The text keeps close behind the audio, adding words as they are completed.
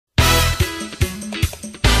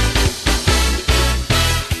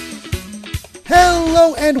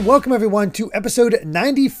Hello and welcome everyone to episode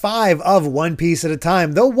 95 of One Piece at a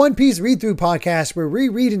Time, the One Piece read-through podcast where we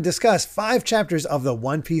read and discuss 5 chapters of the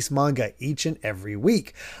One Piece manga each and every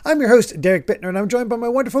week. I'm your host, Derek Bittner, and I'm joined by my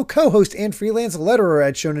wonderful co-host and freelance letterer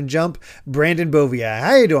at Shonen Jump, Brandon Bovia.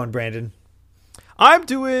 How you doing, Brandon? I'm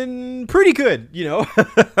doing pretty good, you know.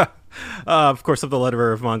 Of course, I'm the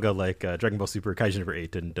letterer of manga like Dragon Ball Super, Kaiju number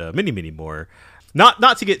 8, and many more.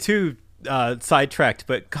 Not to get too sidetracked,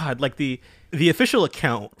 but God, like the official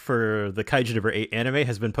account for the Kaiju number 8 anime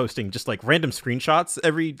has been posting just like random screenshots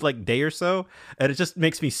every like day or so, and it just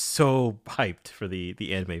makes me so hyped for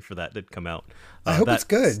the anime for that to come out. I hope it's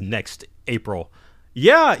good. Next April.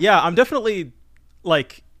 Yeah, I'm definitely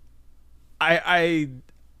like I'm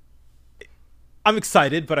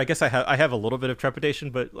excited, but I guess I have a little bit of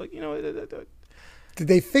trepidation, but like, you know, did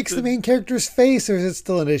they fix the main character's face, or is it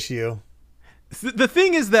still an issue? The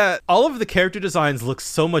thing is that all of the character designs look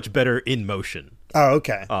so much better in motion. Oh,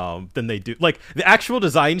 okay. Than they do. Like, the actual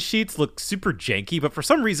design sheets look super janky, but for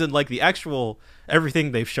some reason, like, the actual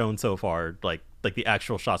everything they've shown so far, like the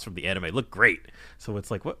actual shots from the anime look great. So it's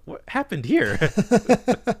like, what happened here?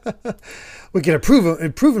 We can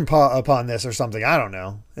improve upon this or something. I don't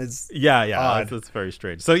know. It's that's very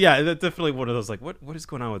strange. So yeah, that's definitely one of those like, what is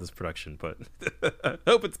going on with this production? But I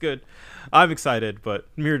hope it's good. I'm excited, but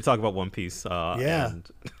I'm here to talk about One Piece. And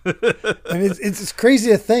it's crazy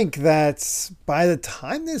to think that by the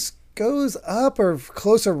time this goes up or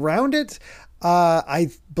close around it, I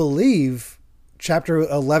believe chapter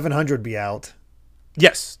 1100 be out.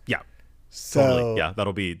 Yes. Yeah. So totally. Yeah,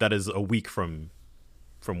 that is a week from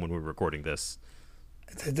when we're recording this.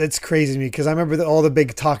 That's crazy to me because I remember all the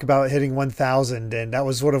big talk about hitting 1,000, and that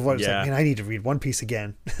was sort of what it's like. Man, I need to read One Piece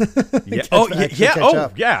again. Yeah. So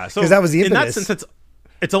because that was the impetus. In that sense,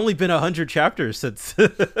 it's only been 100 chapters since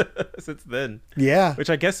then. Yeah, which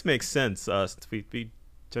I guess makes sense since we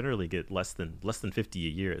generally get less than 50 a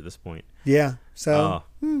year at this point. Yeah. So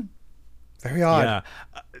very odd. Yeah,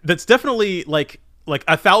 that's definitely like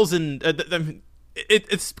 1,000.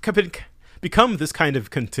 It's become this kind of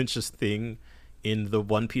contentious thing in the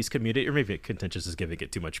One Piece community, or maybe contentious is giving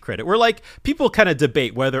it too much credit, where like people kind of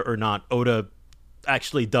debate whether or not Oda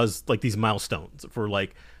actually does like these milestones for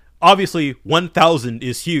like, obviously 1,000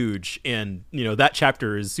 is huge, and you know that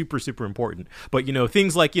chapter is super important, but you know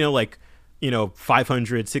things like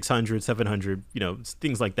 500, 600, 700, you know,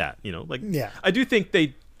 things like that, you know, like, yeah, I do think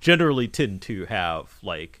they generally tend to have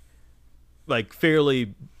like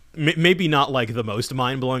fairly maybe not like the most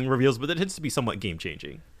mind-blowing reveals, but it tends to be somewhat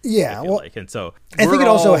game-changing. Yeah, well, and so I think it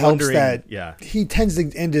also helps that yeah, he tends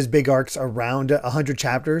to end his big arcs around 100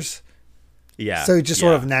 chapters. Yeah, so he just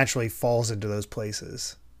sort of naturally falls into those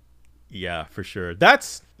places. Yeah, for sure.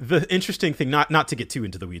 That's the interesting thing. Not to get too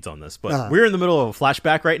into the weeds on this, but we're in the middle of a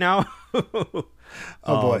flashback right now. Oh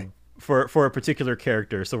boy, for a particular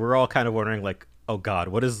character, so we're all kind of wondering like, oh God,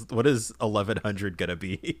 what is 1100 gonna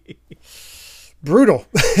be? Brutal.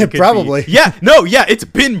 Probably. It's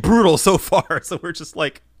been brutal so far. So we're just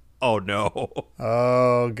like, oh no.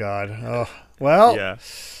 Oh God. Oh well. Yeah.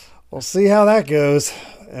 We'll see how that goes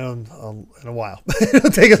in a while. It'll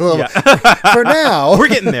take us a little. For now, we're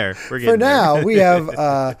getting there. Now, we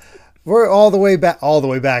have we're all the way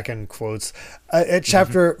back in quotes at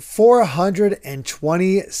chapter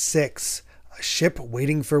 426, a ship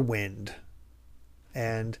waiting for wind,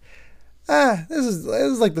 and this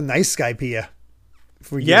is like the nice Skypiea.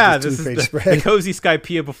 This is the cozy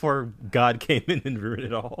Skypiea before God came in and ruined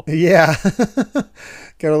it all. Yeah.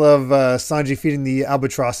 Gotta love Sanji feeding the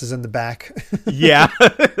albatrosses in the back. Yeah.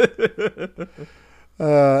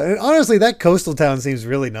 And honestly, that coastal town seems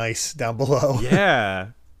really nice down below. Yeah.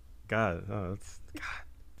 God.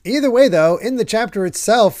 Either way, though, in the chapter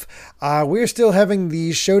itself, we're still having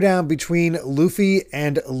the showdown between Luffy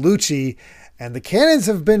and Lucci, and the cannons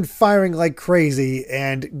have been firing like crazy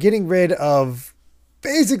and getting rid of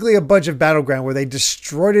basically a bunch of battleground where they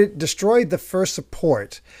destroyed the first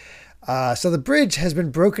support. So the bridge has been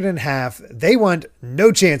broken in half. They want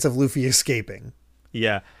no chance of Luffy escaping.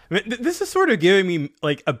 Yeah. I mean, this is sort of giving me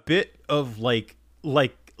like a bit of like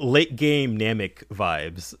late game Namek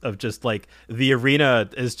vibes of just like the arena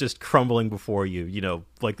is just crumbling before you, you know,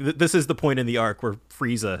 like this is the point in the arc where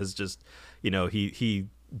Frieza has just, you know, he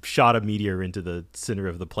shot a meteor into the center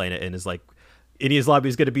of the planet and is like, Enies Lobby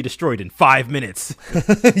is going to be destroyed in 5 minutes.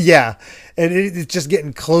 Yeah. And it's just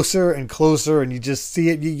getting closer and closer, and you just see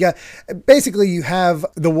it. You have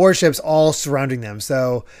the warships all surrounding them.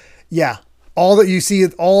 So yeah, all that you see,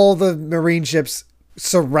 all the marine ships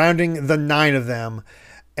surrounding the 9 of them.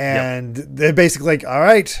 And they're basically like, all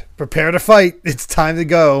right, prepare to fight. It's time to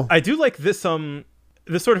go. I do like this.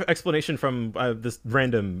 this sort of explanation from this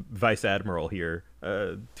random vice admiral here,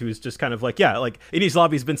 who's just kind of like, yeah, like Enies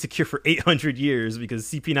Lobby's been secure for 800 years because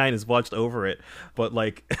CP9 has watched over it, but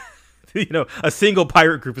like, you know, a single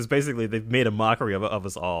pirate group is basically, they've made a mockery of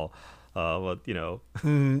us all. But you know,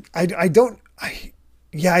 they haven't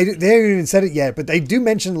even said it yet, but they do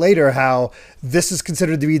mention later how this is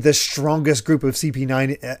considered to be the strongest group of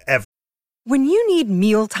CP9 ever. When you need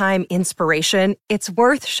mealtime inspiration, it's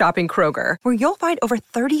worth shopping Kroger, where you'll find over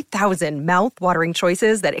 30,000 mouth-watering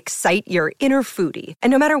choices that excite your inner foodie. And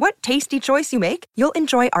no matter what tasty choice you make, you'll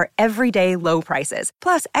enjoy our everyday low prices,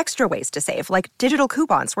 plus extra ways to save, like digital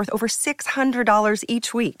coupons worth over $600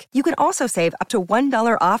 each week. You can also save up to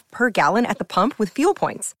 $1 off per gallon at the pump with fuel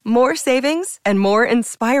points. More savings and more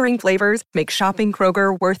inspiring flavors make shopping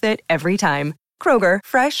Kroger worth it every time. Kroger,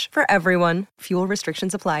 fresh for everyone. Fuel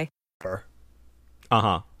restrictions apply.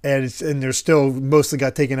 Uh-huh. And they're still mostly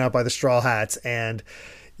got taken out by the Straw Hats. And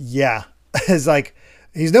yeah, it's like,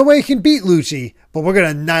 there's no way he can beat Lucci, but we're going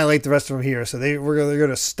to annihilate the rest of them here. So they're going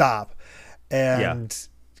to stop. And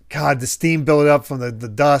God, the steam built up from the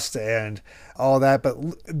dust and all that. But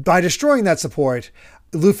by destroying that support,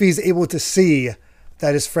 Luffy's able to see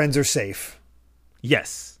that his friends are safe.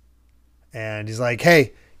 Yes. And he's like,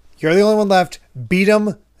 hey, you're the only one left. Beat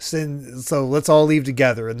him. So let's all leave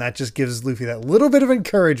together. And that just gives Luffy that little bit of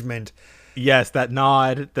encouragement. Yes, that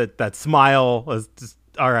nod, that smile was just,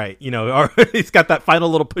 all right, you know, he's got that final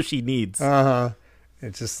little push he needs.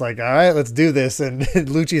 It's just like, all right, let's do this. And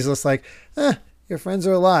Lucci's just like, your friends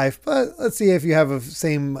are alive, but let's see if you have the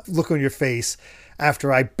same look on your face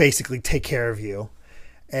after I basically take care of you.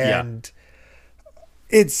 And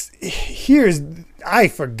I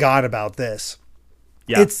forgot about this.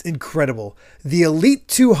 Yeah. It's incredible. The Elite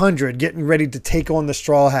 200 getting ready to take on the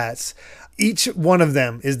Straw Hats. Each one of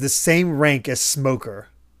them is the same rank as Smoker.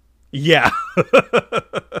 Yeah.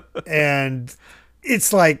 And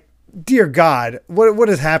it's like, dear God, what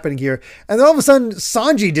is happening here? And then all of a sudden,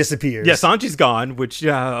 Sanji disappears. Yeah, Sanji's gone, which,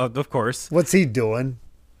 of course. What's he doing?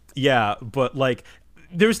 Yeah, but like,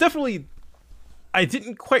 there's definitely, I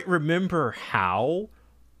didn't quite remember how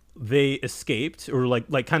they escaped, or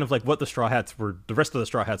like kind of like what the rest of the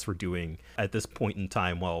Straw Hats were doing at this point in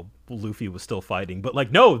time while Luffy was still fighting. But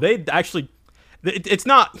like, no, they actually, it's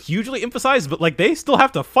not hugely emphasized, but like they still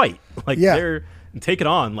have to fight. Like they're taking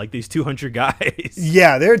on like these 200 guys.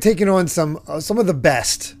 Yeah, they're taking on some of the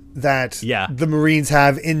best that the Marines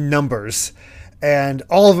have in numbers, and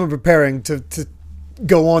all of them preparing to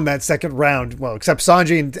go on that second round. Well, except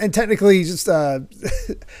Sanji and technically just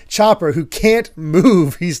Chopper, who can't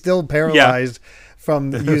move. He's still paralyzed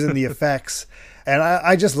from using the effects. And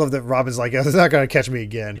I just love that Robin's like, oh, it's not going to catch me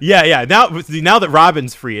again. Yeah. Now that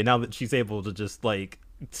Robin's free, and now that she's able to just like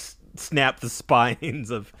snap the spines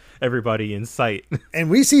of everybody in sight. And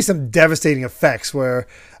we see some devastating effects where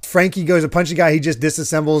Frankie goes to punch a guy, he just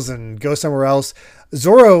disassembles and goes somewhere else.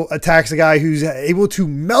 Zoro attacks a guy who's able to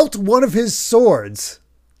melt one of his swords.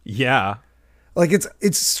 Yeah. Like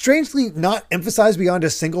it's strangely not emphasized beyond a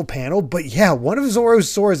single panel, but yeah, one of Zoro's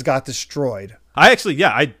swords got destroyed. I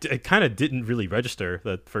kind of didn't really register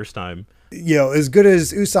the first time. You know, as good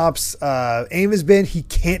as Usopp's aim has been, he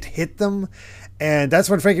can't hit them. And that's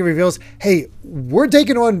when Frankie reveals, hey, we're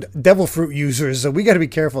taking on devil fruit users, so we got to be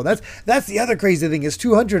careful. That's the other crazy thing is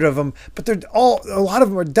 200 of them, but a lot of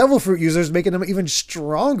them are devil fruit users, making them even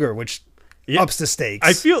stronger, which ups the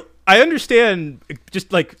stakes. I understand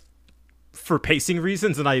just like for pacing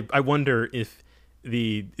reasons, and I wonder if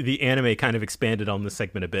the anime kind of expanded on this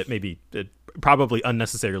segment a bit, maybe probably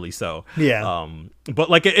unnecessarily so. Yeah. But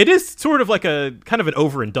like it is sort of like a kind of an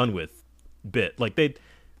over and done with bit. Like they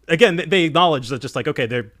acknowledge that just like, okay,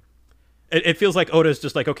 it feels like Oda's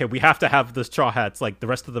just like, okay, we have to have the Straw Hats, like the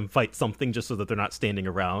rest of them fight something just so that they're not standing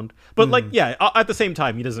around. But like, yeah, at the same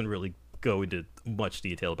time, he doesn't really go into much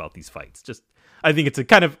detail about these fights. Just, I think it's a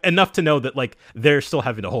kind of enough to know that like they're still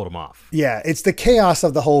having to hold them off. Yeah, it's the chaos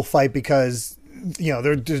of the whole fight because, you know,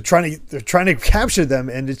 they're trying to capture them,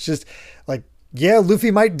 and it's just like, yeah,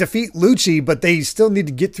 Luffy might defeat Lucci, but they still need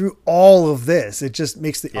to get through all of this. It just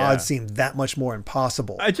makes the odds seem that much more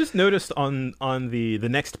impossible. I just noticed on the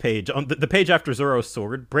next page, on the page after Zoro's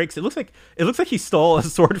sword breaks, it looks like he stole a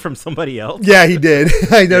sword from somebody else. Yeah, he did.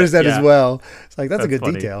 I noticed that as well. It's like, that's a good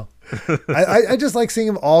funny detail. I just like seeing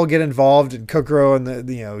them all get involved, and Kokoro and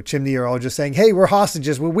the Chimney are all just saying, hey, we're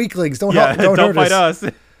hostages, we're weaklings, don't hurt fight us.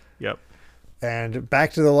 Yep. And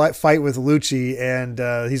back to the fight with Lucci, and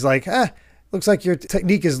he's like, looks like your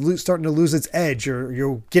technique is starting to lose its edge, or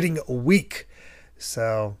you're getting weak.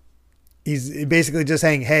 So he's basically just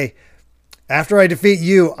saying, hey, After I defeat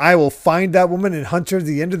you, I will find that woman and hunt her to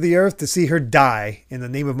the end of the earth to see her die in the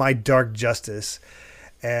name of my dark justice.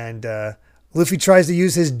 And Luffy tries to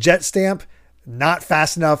use his jet stamp. Not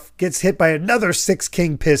fast enough. Gets hit by another Six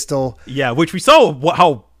King pistol. Yeah, which we saw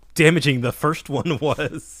how damaging the first one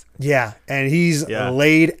was. Yeah, and he's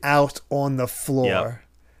laid out on the floor. Yep.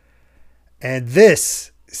 And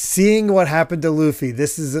this, seeing what happened to Luffy,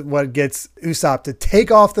 this is what gets Usopp to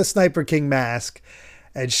take off the Sniper King mask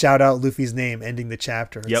and shout out Luffy's name, ending the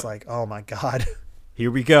chapter. It's like, oh my God.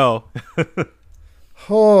 Here we go.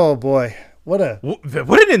 Oh boy. What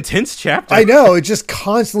an intense chapter. I know. It's just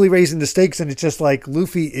constantly raising the stakes, and it's just like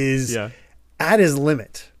Luffy is at his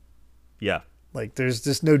limit. Yeah. Like there's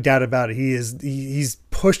just no doubt about it. He's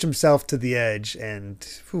pushed himself to the edge, and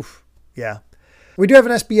yeah. We do have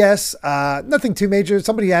an SBS. Nothing too major.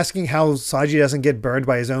 Somebody asking how Sanji doesn't get burned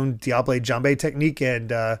by his own Diable Jambe technique,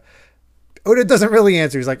 and Oda doesn't really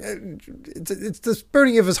answer. He's like, it's the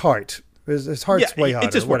burning of his heart. His heart's way hotter.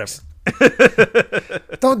 It just whatever. Works.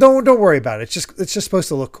 Don't worry about it. It's just supposed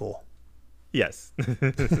to look cool. Yes.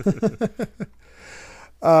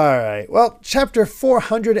 All right. Well, chapter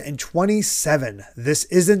 427. This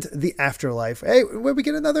isn't the afterlife. Hey, where we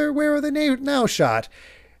get another "Where are they now" shot.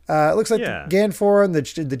 It looks like Ganfor and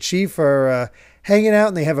the chief are hanging out,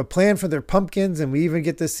 and they have a plan for their pumpkins. And we even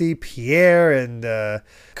get to see Pierre and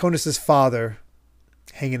Conus's father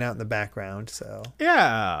hanging out in the background. So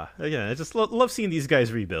yeah, I just love seeing these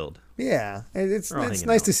guys rebuild. Yeah, it's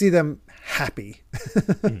nice to see them happy.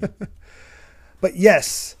 But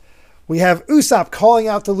yes, we have Usopp calling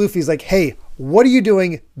out to Luffy. He's like, "Hey, what are you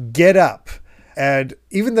doing? Get up!" And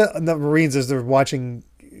even the Marines, as they're watching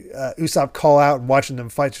Usopp call out and watching them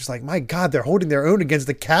fight, just like, my God, they're holding their own against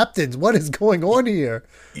the captains. What is going on here?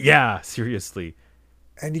 Yeah, seriously.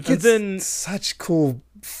 And he gets such cool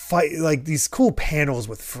fight, like these cool panels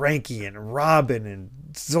with Frankie and Robin and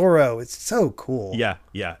Zoro. It's so cool. Yeah.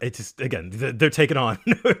 It's just, again, they're taking on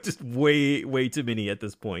just way too many at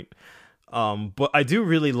this point. But I do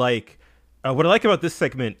really like what I like about this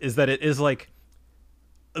segment is that it is like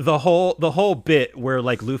the whole bit where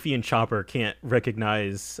like Luffy and Chopper can't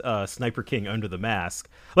recognize Sniper King under the mask.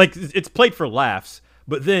 Like it's played for laughs.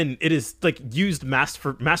 But then it is like used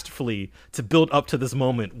masterfully to build up to this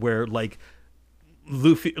moment where like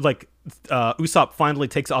Luffy, like Usopp finally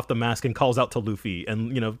takes off the mask and calls out to Luffy,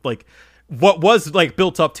 and like what was like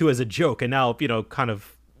built up to as a joke, and now kind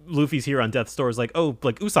of Luffy's here on Death's Door is like, oh,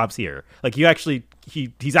 like Usopp's here, like he's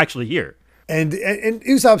actually here. And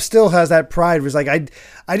Usopp still has that pride where he's like, I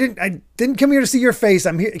didn't come here to see your face.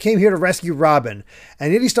 Came here to rescue Robin.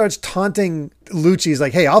 And then he starts taunting Lucci. He's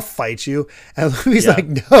like, hey, I'll fight you. And Luffy's like,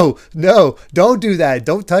 no, don't do that.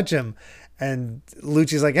 Don't touch him. And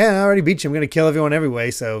Lucci's like, I already beat you. I'm going to kill everyone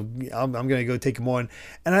anyway. So I'm going to go take him on.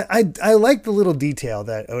 And I like the little detail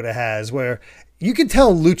that Oda has where you can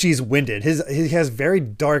tell Lucci's winded. He has very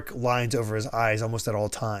dark lines over his eyes almost at all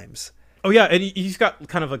times. Oh yeah, and he's got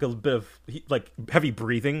kind of like a bit of like heavy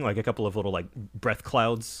breathing, like a couple of little like breath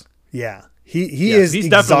clouds. Yeah, he's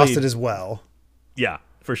exhausted as well. Yeah,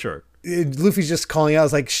 for sure. Luffy's just calling out.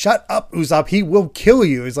 He's like, "Shut up, Usopp! He will kill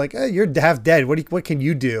you." He's like, "You're half dead. What can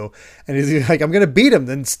you do?" And he's like, "I'm gonna beat him.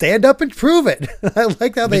 Then stand up and prove it." I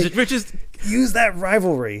like how they use that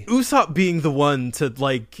rivalry. Usopp being the one to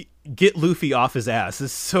like get Luffy off his ass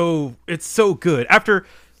is so good after.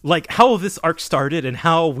 Like how this arc started and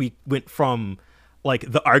how we went from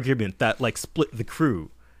like the argument that like split the crew,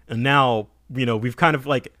 and now we've kind of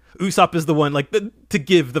like Usopp is the one like to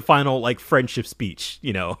give the final like friendship speech.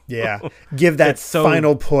 Yeah, give that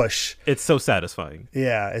final push. It's so satisfying.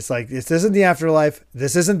 Yeah, it's like this isn't the afterlife.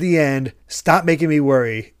 This isn't the end. Stop making me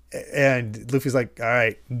worry. And Luffy's like, all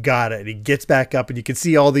right, got it. And he gets back up, and you can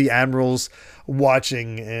see all the admirals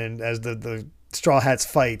watching, and as the Straw Hats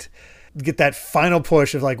fight. Get that final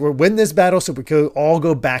push of like, we'll win this battle so we can all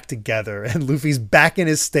go back together. And Luffy's back in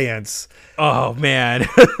his stance. Oh, man.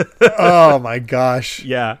 Oh, my gosh.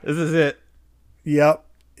 Yeah, this is it. Yep.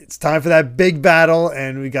 It's time for that big battle.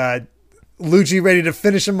 And we got Lucci ready to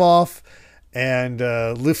finish him off. And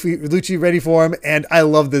Lucci ready for him. And I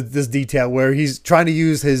love this detail where he's trying to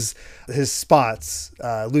use his spots.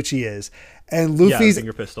 Lucci is. And Luffy's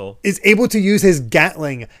finger pistol is able to use his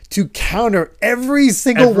Gatling to counter every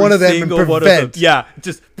single one of them and prevent. Yeah,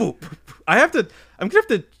 just boop. I'm gonna have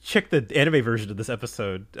to check the anime version of this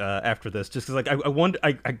episode after this, just because like I wonder,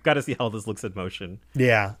 I gotta see how this looks in motion.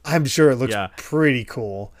 Yeah, I'm sure it looks pretty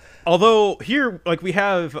cool. Although here, like we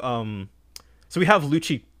have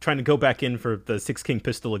Lucci trying to go back in for the Six King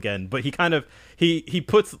pistol again, but he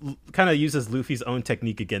uses Luffy's own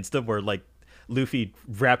technique against him, where like Luffy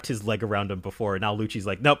wrapped his leg around him before, and now Lucci's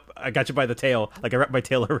like, nope, I got you by the tail. Like I wrapped my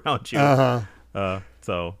tail around you.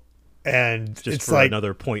 So and just it's for like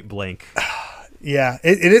another point blank. Yeah,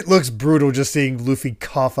 it looks brutal just seeing Luffy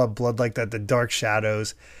cough up blood like that. The dark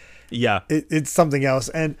shadows. Yeah, it's something else,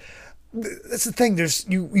 and that's the thing. There's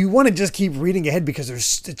you want to just keep reading ahead because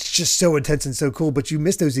it's just so intense and so cool, but you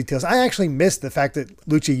miss those details. I actually missed the fact that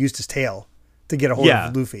Lucci used his tail to get a hold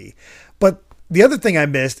of Luffy. But the other thing I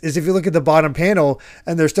missed is if you look at the bottom panel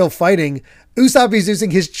and they're still fighting, Usopp's using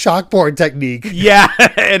his chalkboard technique. Yeah,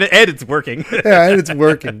 and it's working. Yeah, and it's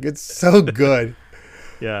working. It's so good.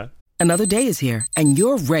 Yeah. Another day is here, and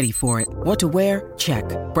you're ready for it. What to wear? Check.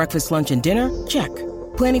 Breakfast, lunch, and dinner? Check.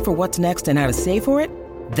 Planning for what's next and how to save for it?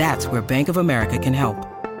 That's where Bank of America can help.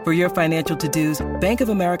 For your financial to-dos, Bank of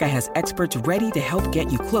America has experts ready to help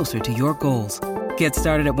get you closer to your goals. Get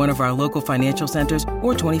started at one of our local financial centers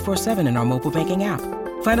or 24/7 in our mobile banking app.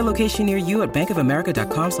 Find a location near you at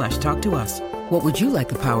bankofamerica.com/talktous. What would you like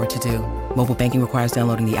the power to do? Mobile banking requires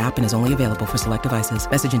downloading the app and is only available for select devices.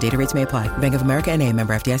 Message and data rates may apply. Bank of America N.A.,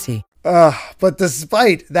 member FDIC. But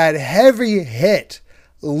despite that heavy hit,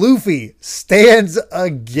 Luffy stands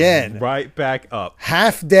again. Right back up.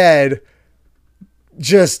 Half dead,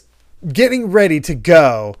 just getting ready to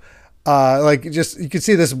go. You can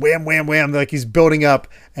see this wham, wham, wham, like he's building up,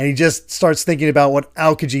 and he just starts thinking about what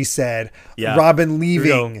Aokiji said. Yeah. Robin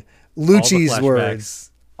leaving, Lucci's words.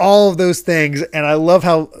 All of those things, and I love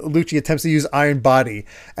how Lucci attempts to use Iron Body.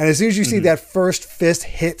 And as soon as you see that first fist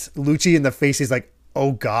hit Lucci in the face, he's like,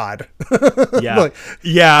 "Oh God!" Yeah,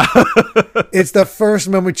 yeah. It's the first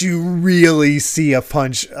moment you really see a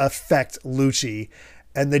punch affect Lucci,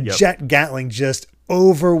 and the Jet Gatling just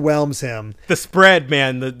overwhelms him. The spread,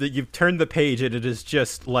 man. You've turned the page, and it is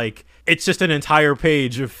just like it's just an entire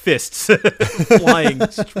page of fists flying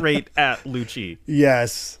straight at Lucci.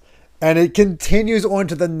 Yes. And it continues on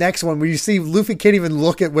to the next one where you see Luffy can't even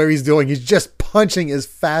look at where he's doing. He's just punching as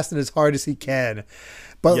fast and as hard as he can.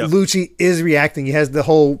 But Lucci is reacting. He has the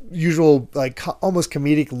whole usual, like, almost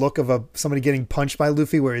comedic look of somebody getting punched by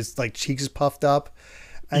Luffy where his, like, cheeks is puffed up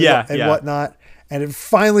and whatnot. And it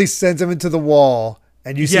finally sends him into the wall.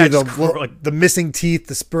 And you see the missing teeth,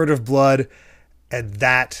 the spurt of blood. And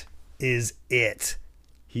that is it.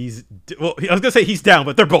 I was going to say he's down,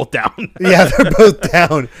 but they're both down. Yeah, they're both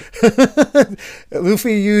down.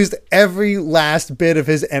 Luffy used every last bit of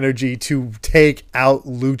his energy to take out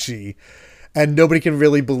Lucci, and nobody can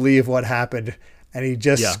really believe what happened. And he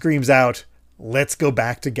just screams out, "Let's go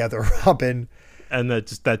back together, Robin." And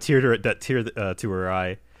that tear to her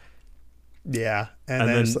eye. Yeah. And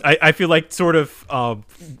then I feel like sort of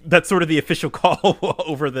that's sort of the official call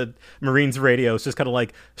over the Marines radio. It's just kind of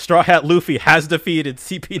like Straw Hat Luffy has defeated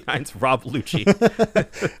CP9's Rob Lucci.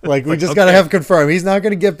 We just got to have confirmed. He's not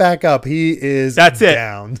going to get back up. He is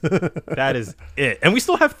down. That is it. And we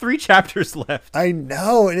still have 3 chapters left. I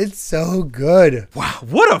know. And it's so good. Wow.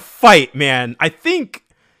 What a fight, man. I think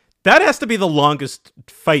that has to be the longest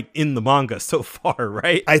fight in the manga so far,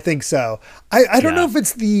 right? I think so. I don't know if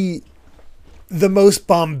it's the most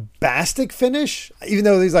bombastic finish, even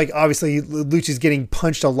though he's like, obviously Lucci's getting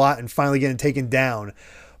punched a lot and finally getting taken down,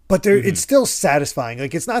 but it's still satisfying.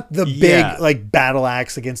 Like, it's not the big like battle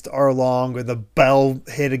axe against Arlong or the bell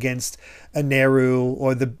hit against Aneru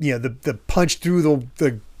or the punch through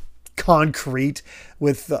the concrete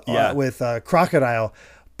with Crocodile.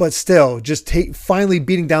 But still, just finally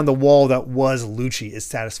beating down the wall that was Lucci is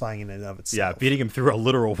satisfying in and of itself. Yeah, beating him through a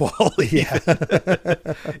literal wall. Yeah.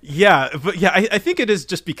 I think it is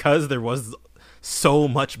just because there was so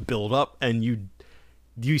much buildup, and you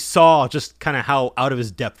saw just kind of how out of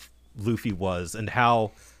his depth Luffy was, and how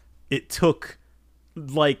it took,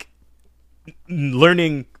 like,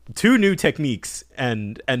 learning 2 new techniques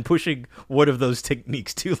and pushing one of those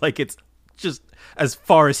techniques to, like, it's just as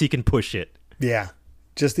far as he can push it. Yeah.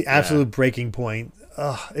 Just the absolute breaking point.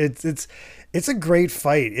 It's a great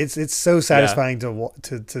fight. It's so satisfying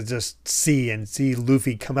to just see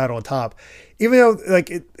Luffy come out on top, even though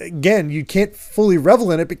again you can't fully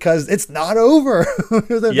revel in it because it's not over.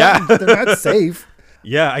 They're not safe.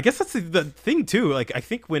 Yeah, I guess that's the thing too. Like, I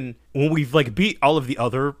think when we've like beat all of the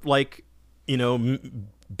other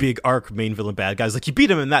big arc main villain bad guys, like you beat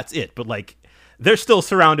them and that's it. But like they're still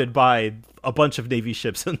surrounded by a bunch of Navy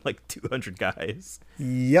ships and like 200 guys.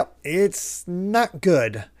 Yep, it's not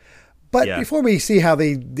good. But before we see how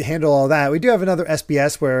they handle all that, we do have another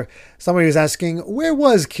SBS where somebody was asking, where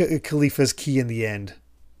was Khalifa's key in the end?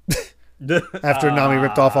 After Nami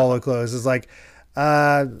ripped off all the clothes. It's like,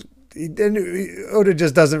 Oda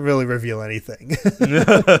just doesn't really reveal anything.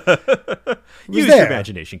 Use your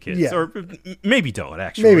imagination, kids. Yeah. Or maybe don't,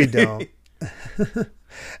 actually. Maybe don't.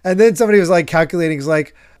 And then somebody was like calculating, it's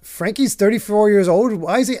like, Frankie's 34 years old.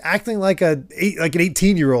 Why is he acting like an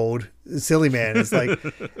 18-year-old silly man? It's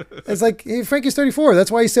like hey, Frankie's 34. That's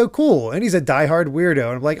why he's so cool. And he's a diehard weirdo.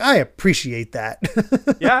 And I'm like, I appreciate that.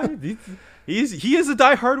 Yeah, he is a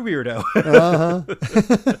diehard weirdo.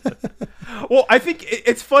 Well, I think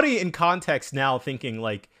it's funny in context now, thinking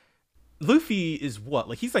like Luffy is what?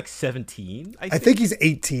 Like he's like 17. I think he's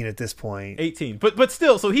 18 at this point. 18, but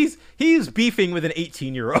still, so he's beefing with an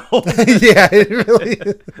 18-year-old. Yeah, it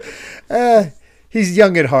really. He's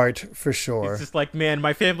young at heart for sure. It's just like, man,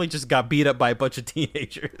 my family just got beat up by a bunch of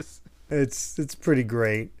teenagers. It's pretty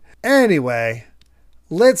great. Anyway,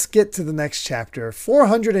 let's get to the next chapter,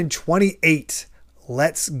 428.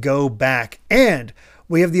 Let's go back, and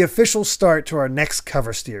we have the official start to our next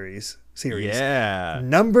cover series. Yeah.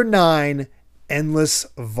 Number 9, Endless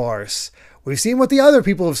Vars. We've seen what the other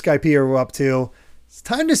people of Skypiea were up to. It's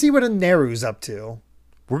time to see what Neru's up to.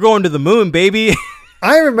 We're going to the moon, baby.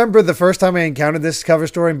 I remember the first time I encountered this cover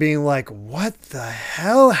story and being like, what the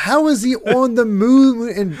hell? How is he on the moon?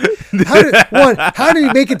 And how did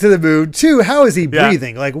he make it to the moon? 2, how is he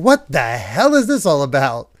breathing? Like, what the hell is this all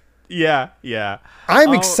about? Yeah.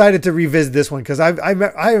 I'm excited to revisit this one because I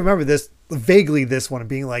remember this vaguely, this one,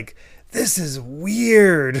 being like, this is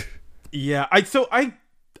weird. Yeah,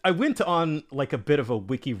 I went on like a bit of a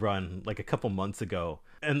wiki run like a couple months ago,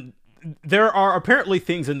 and there are apparently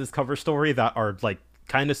things in this cover story that are like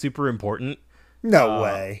kind of super important. No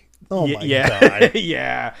way. Oh my God.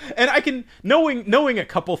 Yeah. And I can knowing a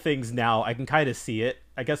couple things now, I can kind of see it.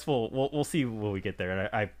 I guess we'll see when we get there. And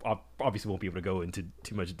I obviously won't be able to go into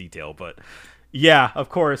too much detail, but yeah, of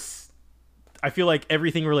course. I feel like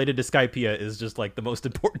everything related to Skypiea is just like the most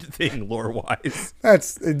important thing lore-wise.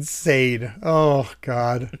 That's insane. Oh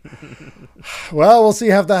God. Well, we'll see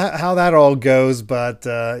how that all goes. But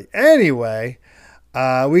anyway,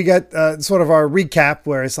 we got sort of our recap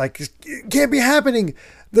where it's like, it can't be happening.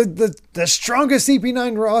 The strongest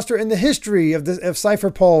CP9 roster in the history of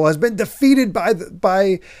Cypher Pole has been defeated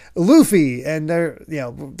by Luffy, and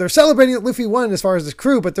they're celebrating that Luffy won as far as the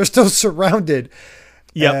crew, but they're still surrounded.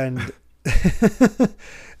 Yeah. And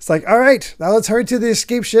it's like, all right, now let's hurry to the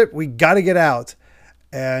escape ship. We got to get out.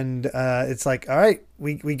 And it's like, all right,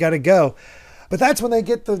 we got to go. But that's when they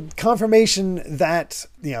get the confirmation that,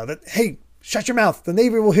 hey, shut your mouth. The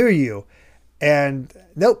Navy will hear you. And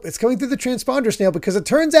nope, it's coming through the transponder snail because it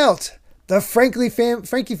turns out the Frankie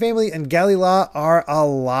family and Galila are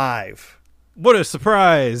alive. What a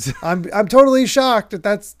surprise. I'm totally shocked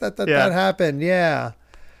that happened. Yeah.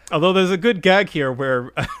 Although there's a good gag here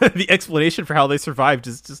where the explanation for how they survived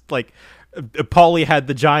is just like Paulie had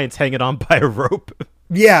the giants hanging on by a rope.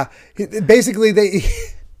 Yeah. Basically, they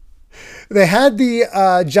had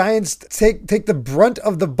the giants take the brunt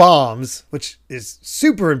of the bombs, which is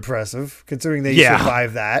super impressive considering they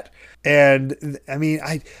survived that. And I mean,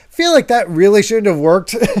 I feel like that really shouldn't have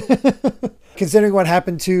worked considering what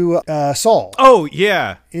happened to Saul. Oh,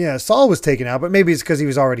 yeah. Yeah, Saul was taken out, but maybe it's because he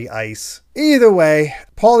was already ice. Either way,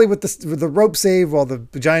 Paulie with the rope save while the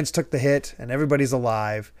giants took the hit and everybody's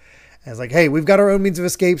alive. And it's like, hey, we've got our own means of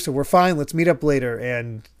escape, so we're fine. Let's meet up later.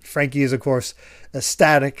 And Frankie is, of course,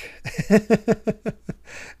 ecstatic.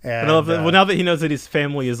 And, I love that. Well, now that he knows that his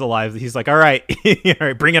family is alive, he's like, all right,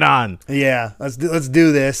 bring it on. Yeah, let's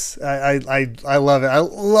do this. I love it. I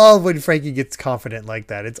love when Frankie gets confident like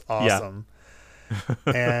that. It's awesome.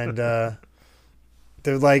 Yeah. And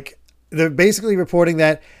they're basically reporting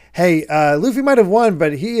that, hey, Luffy might have won,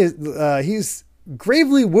 but he's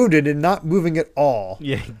gravely wounded and not moving at all.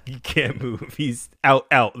 Yeah, he can't move. He's out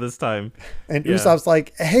this time. And Usopp's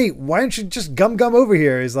like, hey, why don't you just gum over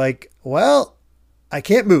here? He's like, well, I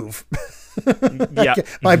can't move. Yeah.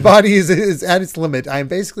 My body is at its limit. I'm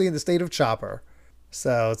basically in the state of Chopper.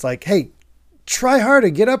 So it's like, hey, try harder,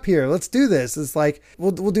 get up here. Let's do this. It's like,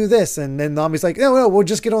 we'll do this. And then Nami's like, no, we'll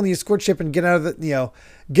just get on the escort ship and get out of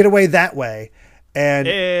get away that way. And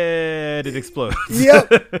it explodes.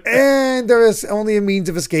 Yep. And there is only a means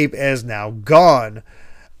of escape is now gone.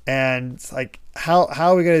 And it's like, how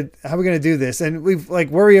are we gonna do this? And we've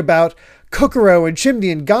worry about Kokoro and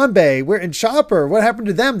Chimney and Ganbei. We're in Chopper. What happened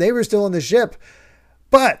to them? They were still on the ship.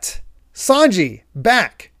 But Sanji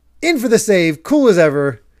back in for the save, cool as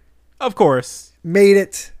ever. Of course, made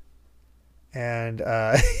it. And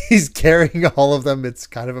he's carrying all of them. It's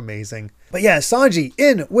kind of amazing. But yeah, Sanji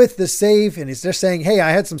in with the save, and he's just saying, hey,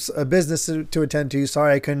 I had some business to attend to.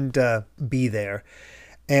 Sorry I couldn't be there.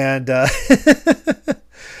 And I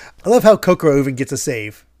love how Kokoro even gets a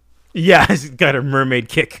save. Yeah, he's got a mermaid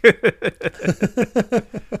kick.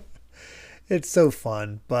 It's so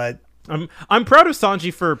fun. But I'm proud of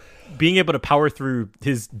Sanji for being able to power through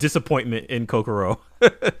his disappointment in Kokoro.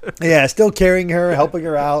 Yeah, still carrying her, helping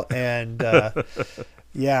her out, and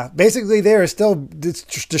yeah, basically they are still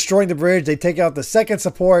destroying the bridge. They take out the second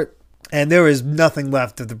support, and there is nothing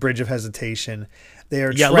left of the Bridge of Hesitation. They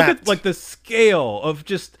are trapped. Look at like the scale of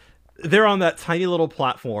just they're on that tiny little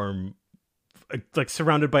platform, like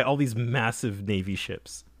surrounded by all these massive Navy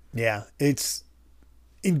ships. Yeah, it's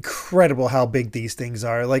incredible how big these things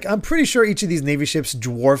are. Like, I'm pretty sure each of these Navy ships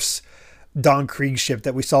dwarfs Don Krieg's ship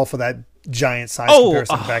that we saw for that giant size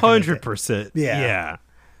comparison back in the day. 100%. Yeah.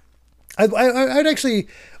 I'd actually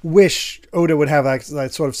wish Oda would have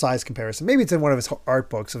that sort of size comparison. Maybe it's in one of his art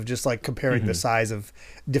books of just like comparing the size of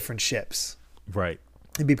different ships. Right.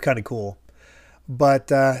 It'd be kind of cool. But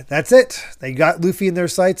that's it. They got Luffy in their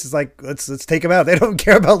sights. It's like, let's take him out. They don't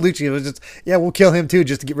care about Lucci. It was just, yeah, we'll kill him too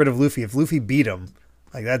just to get rid of Luffy. If Luffy beat him,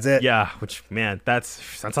 like, that's it. Yeah, which, man,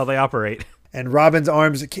 that's how they operate. And Robin's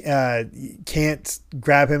arms can't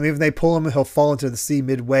grab him. Even if they pull him, he'll fall into the sea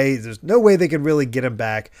midway. There's no way they can really get him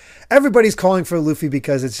back. Everybody's calling for Luffy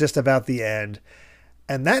because it's just about the end.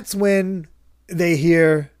 And that's when they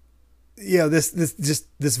hear,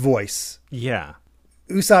 this voice. Yeah.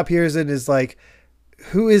 Usopp hears it and is like,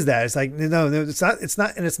 who is that? It's like, no, it's not.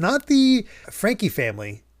 And it's not the Frankie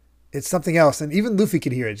family. It's something else. And even Luffy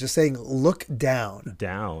could hear it just saying, look down.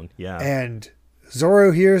 Down. Yeah. And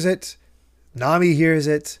Zoro hears it. Nami hears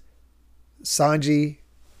it. Sanji,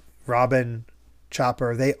 Robin,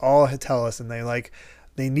 Chopper, they all tell us, and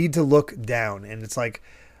they need to look down. And it's like,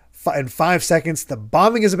 in 5 seconds, the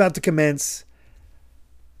bombing is about to commence.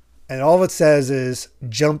 And all it says is,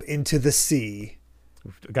 jump into the sea.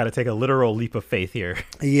 We've got to take a literal leap of faith here.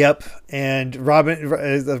 Yep. And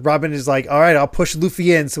Robin is like, all right, I'll push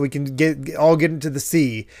Luffy in so we can get into the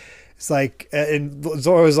sea. It's like, and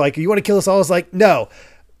Zoro's like, you want to kill us all? It's like, no.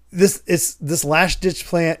 This last ditch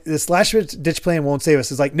plan won't save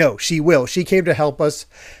us. It's like, no, she will. She came to help us.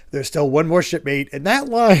 There's still one more shipmate, and that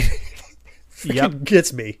line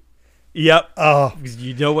gets me. Yep. Oh,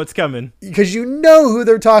 you know what's coming because you know who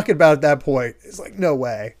they're talking about at that point. It's like, no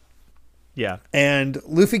way. Yeah. And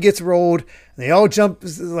Luffy gets rolled, and they all jump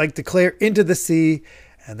like declare into the sea,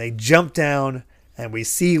 and they jump down, and we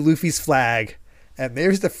see Luffy's flag, and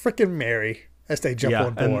there's the frickin' Mary as they jump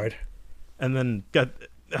on board. And then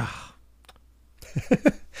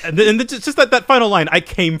and then just that final line, I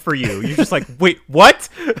came for you. You're just like, wait, what?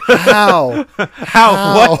 How?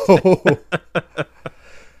 What?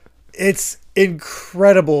 It's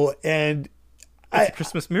incredible, and it's a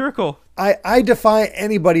Christmas miracle. I defy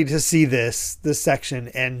anybody to see this section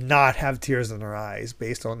and not have tears in their eyes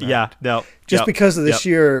based on that. Yeah, no. Just because of the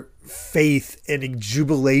sheer faith and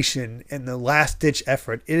jubilation and the last ditch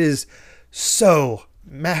effort. It is so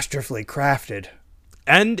masterfully crafted.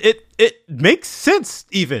 And it makes sense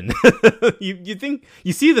even. you think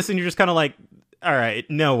you see this and you're just kind of like, all right,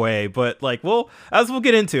 no way. But like, well, as we'll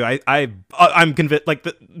get into, I'm convinced like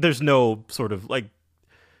there's no sort of like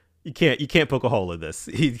you can't poke a hole in this.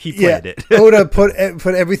 He planned it. Oda put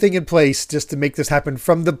everything in place just to make this happen.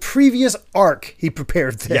 From the previous arc, he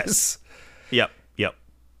prepared this. Yes. Yep.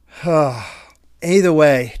 Either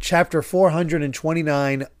way, chapter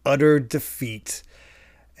 429, Utter Defeat.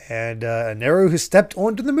 And Neru who stepped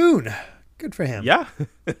onto the moon. Good for him. Yeah.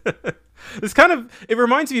 It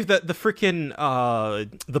reminds me of the freaking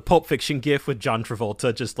the Pulp Fiction gif with John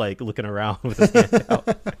Travolta just like looking around with his hand out,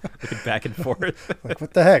 looking back and forth. Like,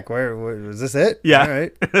 what the heck? Where was this it? Yeah. All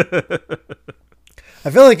right. I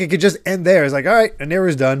feel like it could just end there. It's like, all right,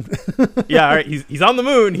 Neru's done. Yeah, all right. He's on the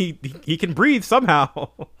moon. He can breathe somehow.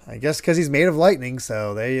 I guess because he's made of lightning.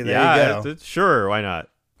 So there you go. Sure. Why not?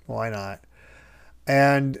 Why not?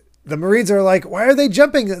 And the Marines are like, why are they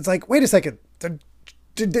jumping? It's like, wait a second.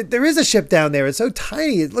 There is a ship down there. It's so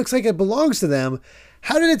tiny. It looks like it belongs to them.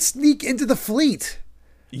 How did it sneak into the fleet?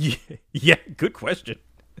 Yeah, good question.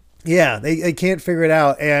 Yeah, they can't figure it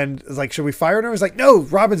out. And it's like, should we fire her? It's like, no,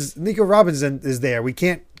 Nico Robinson is there. We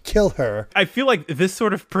can't kill her. I feel like this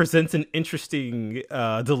sort of presents an interesting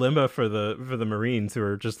dilemma for the Marines who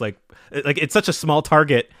are just like it's such a small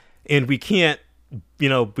target and we can't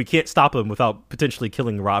stop them without potentially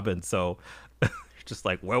killing Robin. So just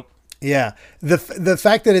like, well, yeah, the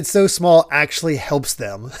fact that it's so small actually helps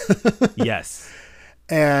them. Yes.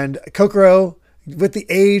 And Kokoro with the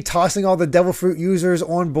aid tossing all the devil fruit users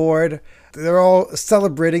on board. They're all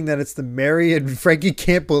celebrating that it's the Mary, and Frankie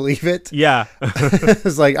can't believe it. Yeah.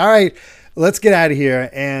 It's like, all right, let's get out of here.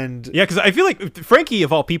 And yeah, because I feel like Frankie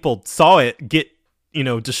of all people saw it get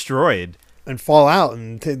destroyed and fall out,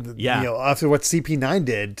 and after what CP9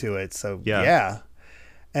 did to it. So yeah.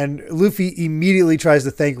 And Luffy immediately tries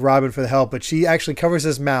to thank Robin for the help, but she actually covers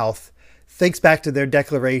his mouth, thinks back to their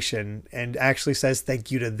declaration, and actually says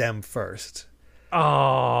thank you to them first.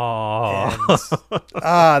 Oh,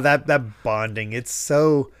 that bonding. It's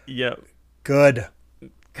so good.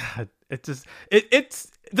 God, it's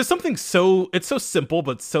there's something so simple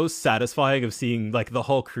but so satisfying of seeing like the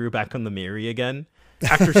whole crew back on the Mary again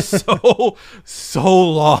after so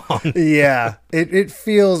long. Yeah, it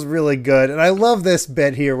feels really good. And I love this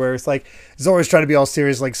bit here where it's like Zoro's trying to be all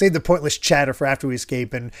serious, like save the pointless chatter for after we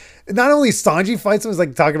escape. And not only Sanji fights him, is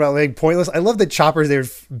like talking about like pointless. I love that Chopper's there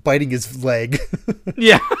biting his leg.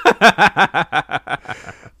 Yeah.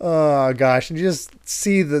 Oh gosh, and you just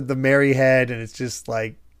see the Mary head, and it's just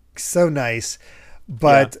like so nice.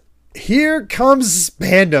 But here comes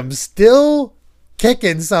Spandam, still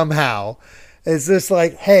kicking somehow. It's just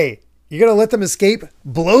like, hey, you're going to let them escape?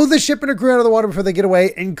 Blow the ship and her crew out of the water before they get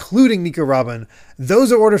away, including Nico Robin.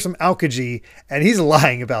 Those are orders from Aokiji, and he's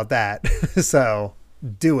lying about that. So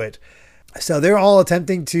do it. So they're all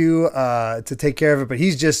attempting to take care of it, but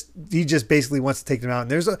he just basically wants to take them out.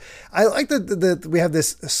 And I like that we have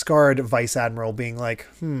this scarred vice admiral being like,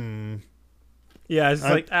 Yeah, it's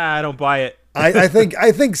like, I don't buy it. I think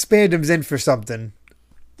Spandam's in for something.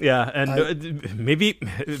 Yeah, and maybe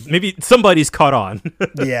somebody's caught on.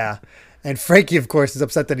 Yeah, and Frankie, of course, is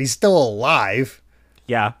upset that he's still alive.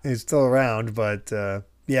 Yeah, he's still around, but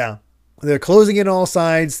yeah, they're closing in all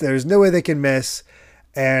sides. There's no way they can miss,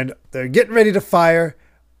 and they're getting ready to fire.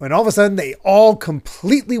 When all of a sudden, they all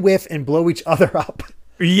completely whiff and blow each other up.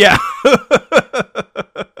 Yeah.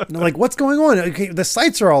 And they're like, what's going on? Okay, the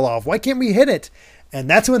sights are all off. Why can't we hit it? And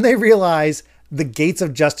that's when they realize the gates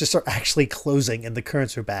of justice are actually closing and the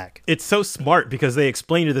currents are back. It's so smart because they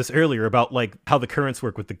explained this earlier about like how the currents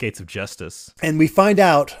work with the gates of justice. And we find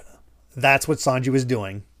out that's what Sanji was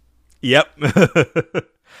doing. Yep.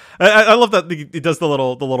 I love that he does the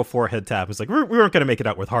little forehead tap. It's like we weren't going to make it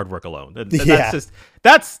out with hard work alone. And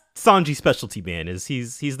that's Sanji's specialty, man.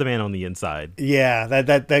 He's the man on the inside. Yeah,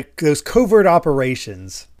 that those covert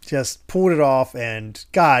operations just pulled it off, and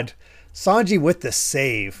God, Sanji with the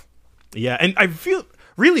save. Yeah, and I feel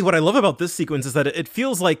really what I love about this sequence is that it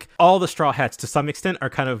feels like all the Straw Hats to some extent are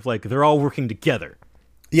kind of like they're all working together.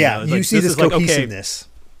 Yeah, you see this cohesiveness.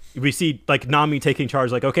 We see like Nami taking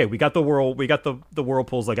charge, like, okay, we got the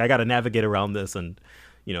whirlpools, like I got to navigate around this and,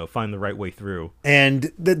 find the right way through.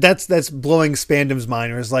 And that's blowing Spandam's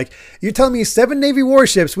mind. Where it's like, you're telling me 7 Navy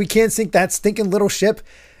warships, we can't sink that stinking little ship?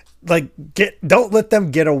 Like, don't let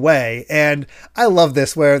them get away. And I love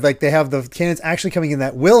this where like they have the cannons actually coming in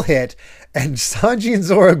that will hit, and Sanji and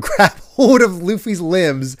Zoro grab hold of Luffy's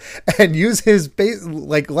limbs and use his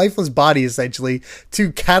lifeless body essentially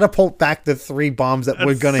to catapult back the 3 bombs that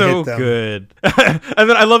were going to hit them. So good. And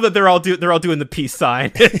then I love that they're all doing the peace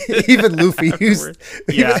sign. Even Luffy,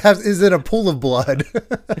 is in a pool of blood.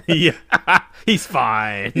 Yeah, he's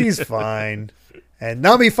fine. He's fine. And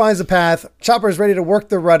Nami finds a path. Chopper's ready to work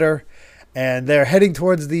the rudder, and they're heading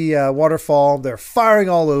towards the waterfall. They're firing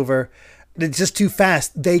all over. It's just too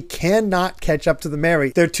fast. They cannot catch up to the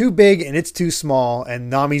Mary. They're too big, and it's too small,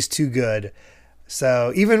 and Nami's too good.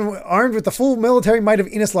 So even armed with the full military might of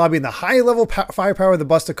Enies Lobby and the high-level firepower of the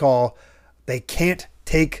Bust-a-Call, they can't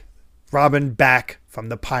take Robin back from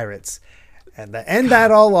the pirates. And to end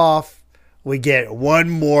that all off, we get one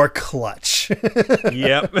more clutch.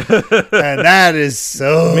 Yep. And that is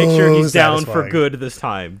so make sure he's satisfying. down for good this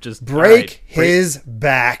time. Just break his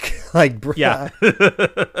back. Yeah.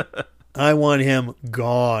 I want him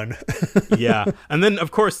gone. Yeah. And then,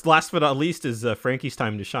 of course, last but not least is Frankie's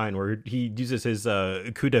time to shine, where he uses his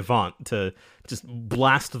coup de vent to just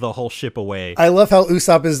blast the whole ship away. I love how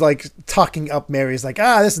Usopp is like talking up Mary. He's like,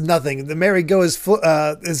 this is nothing. The Mary Go is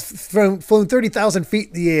flown 30,000 feet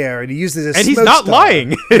in the air, and he uses his and he's smoke not star.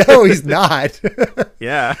 lying. No, he's not.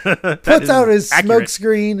 Yeah. Puts out his accurate smoke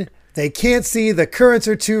screen. They can't see. The currents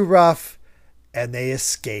are too rough, and they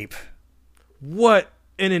escape. What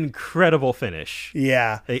an incredible finish.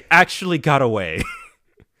 Yeah. They actually got away.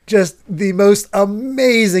 Just the most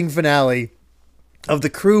amazing finale of the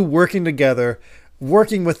crew working together,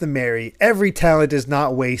 working with the Mary. Every talent is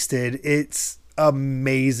not wasted. It's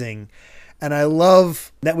amazing. And I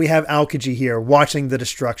love that we have Aokiji here watching the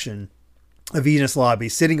destruction of Enies Lobby,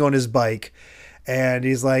 sitting on his bike. And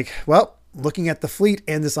he's like, well, looking at the fleet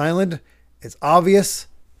and this island, it's obvious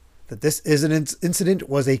that this incident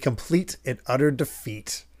was a complete and utter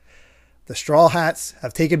defeat. The Straw Hats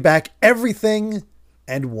have taken back everything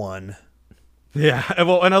and won. Yeah,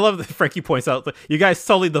 well, and I love that Frankie points out that you guys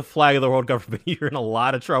sullied the flag of the world government. You're in a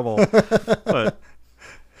lot of trouble. But I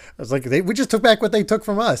was like, we just took back what they took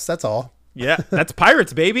from us. That's all. Yeah, that's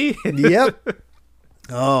pirates, baby. Yep.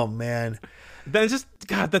 Oh man. Then just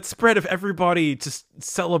God, that spread of everybody just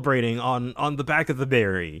celebrating on the back of the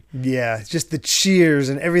Mary. Yeah, just the cheers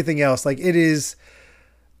and everything else. Like it is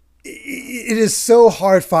so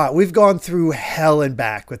hard fought. We've gone through hell and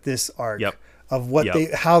back with this arc of what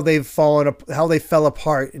how they fell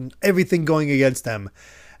apart and everything going against them.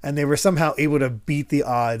 And they were somehow able to beat the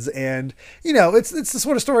odds. And, you know, it's the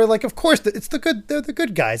sort of story like, of course, they're the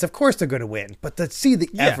good guys. Of course they're going to win. But to see the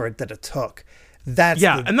effort that it took, and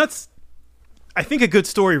that's, I think a good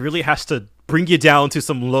story really has to bring you down to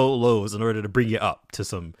some low lows in order to bring you up to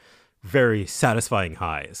some very satisfying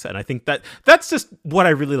highs. And I think that's just what I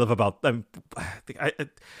really love about them.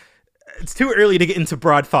 It's too early to get into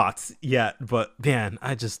broad thoughts yet, but man,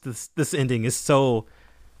 this ending is so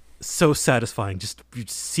satisfying, just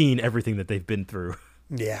seeing everything that they've been through.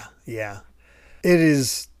 Yeah. It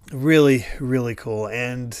is really, really cool.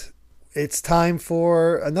 And it's time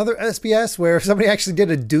for another SBS where somebody actually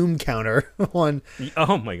did a doom counter on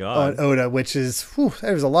oh my god on Oda, which is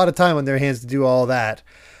there's a lot of time on their hands to do all that.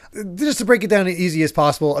 Just to break it down as easy as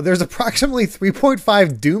possible, there's approximately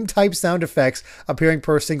 3.5 doom type sound effects appearing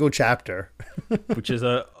per single chapter. Which is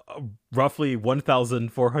a roughly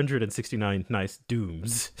 1,469 nice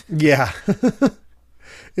dooms. Yeah.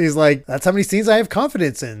 He's like, that's how many scenes I have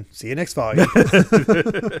confidence in. See you next volume.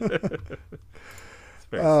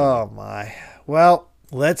 Oh my. Well,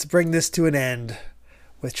 let's bring this to an end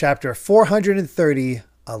with chapter 430,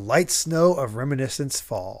 A Light Snow of Reminiscence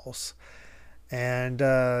Falls. And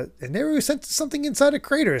Neru sent something inside a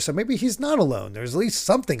crater, so maybe he's not alone. There's at least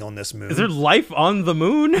something on this moon. Is there life on the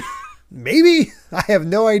moon? Maybe. I have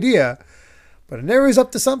no idea. But Neru's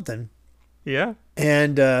up to something. Yeah.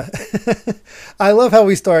 And I love how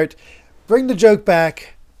we start. Bring the joke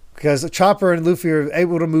back because Chopper and Luffy are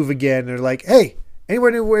able to move again. They're like, hey,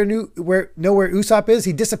 anyone know where Usopp is?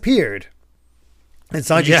 He disappeared. And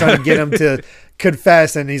Sanji's trying to get him to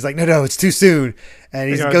confess. And he's like, no, it's too soon. And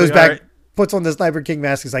he goes back, right, puts on the Sniper King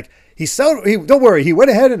mask. He's like, don't worry. He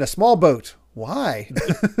went ahead in a small boat. Why?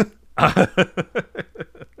 I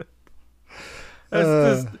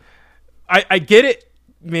get it,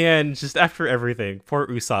 man. Just after everything, poor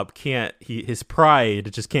Usopp his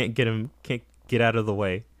pride just can't get out of the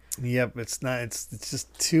way. Yep, it's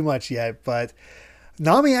just too much yet. But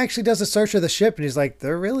Nami actually does a search of the ship, and he's like,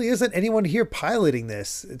 there really isn't anyone here piloting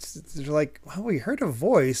this. They're like, well, we heard a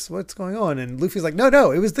voice. What's going on? And Luffy's like,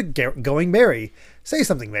 no, it was the Going Merry. Say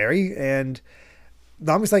something, Merry. And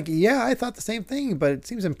Nami's like, yeah, I thought the same thing, but it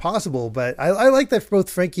seems impossible. But I like that both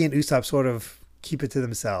Frankie and Usopp sort of keep it to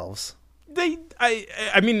themselves. I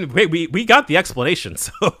mean, wait, we got the explanation,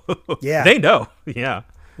 so yeah, they know. Yeah,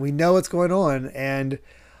 we know what's going on, and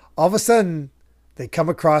all of a sudden they come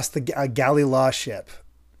across the Galley Law ship,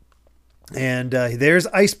 and there's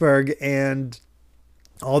Iceberg and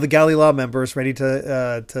all the Galley Law members ready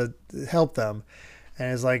to help them.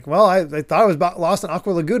 And it's like, well, I thought I was lost in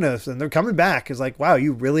Aqua Laguna, and they're coming back. It's like, wow,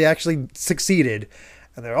 you really actually succeeded.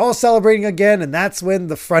 And they're all celebrating again, and that's when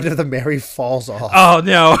the front of the Mary falls off. Oh,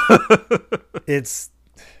 no. It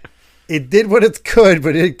did what it could,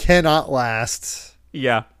 but it cannot last.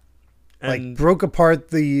 Yeah. Like, broke apart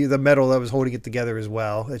the metal that was holding it together as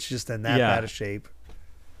well. It's just in that bad of shape.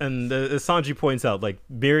 And as Sanji points out, like,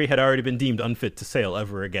 Mary had already been deemed unfit to sail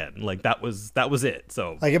ever again. Like, that was it.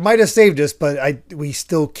 So, like, it might have saved us, but we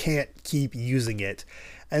still can't keep using it.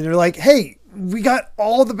 And they're like, hey, we got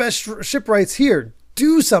all the best shipwrights here.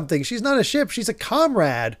 Do something. She's not a ship. She's a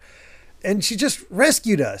comrade. And she just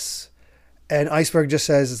rescued us. And Iceberg just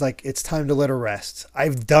says, it's time to let her rest.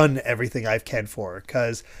 I've done everything I can for her.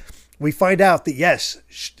 Because we find out that, yes,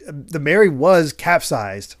 the Mary was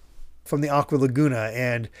capsized from the Aqua Laguna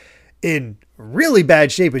and in really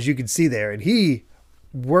bad shape, as you can see there. And he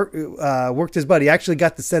worked his butt. He actually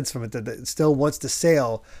got the sense from it that it still wants to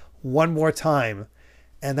sail one more time.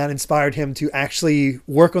 And that inspired him to actually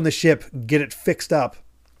work on the ship, get it fixed up.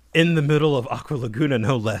 In the middle of Aqua Laguna,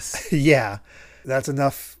 no less. Yeah, that's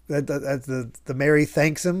enough. The Mary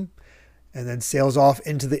thanks him and then sails off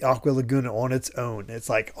into the Aqua Laguna on its own.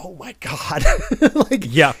 It's like, oh my God.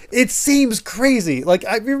 It seems crazy. Like,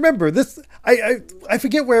 I remember this. I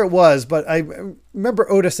forget where it was, but I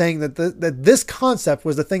remember Oda saying that this concept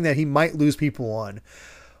was the thing that he might lose people on.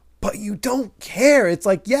 But you don't care. It's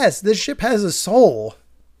like, yes, this ship has a soul.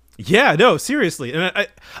 Yeah, no, seriously. And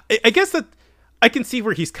I guess that I can see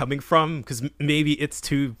where he's coming from, because maybe it's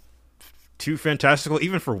too fantastical,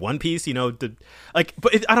 even for One Piece, but I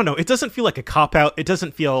don't know. It doesn't feel like a cop-out. It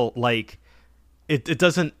doesn't feel like it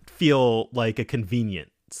doesn't feel like a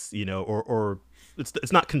convenience, or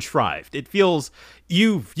it's not contrived. It feels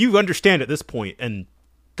you understand at this point, and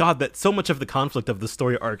God, that so much of the conflict of the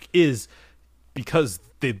story arc is because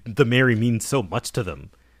the Mary means so much to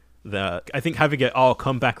them. That I think having it all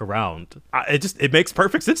come back around, it makes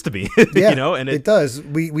perfect sense to me. Yeah, you know, and it does.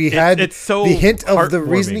 We had it's so the hint of the heartwarming.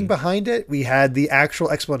 reasoning behind it. We had the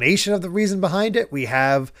actual explanation of the reason behind it. We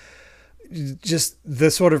have just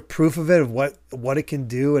the sort of proof of it, of what it can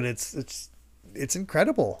do, and it's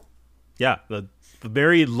incredible. Yeah, the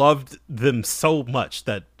Mary loved them so much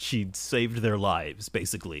that she saved their lives,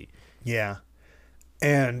 basically. Yeah.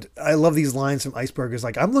 And I love these lines from Iceberg. It's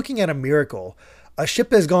like, I'm looking at a miracle. A ship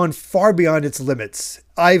that has gone far beyond its limits.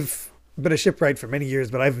 I've been a shipwright for many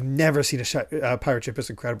years, but I've never seen a pirate ship as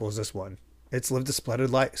incredible as this one. It's lived a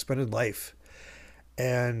splendid life.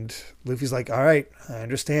 And Luffy's like, all right, I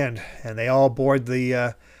understand. And they all board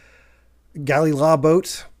the galley law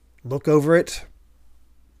boat, look over it,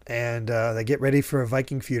 and they get ready for a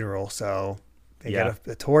Viking funeral. So they get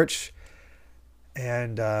a torch,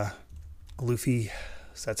 and Luffy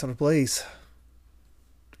sets it ablaze.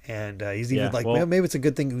 And he's even maybe it's a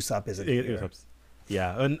good thing Usopp isn't here.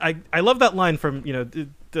 Yeah, and I love that line from,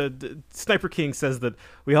 the Sniper King says that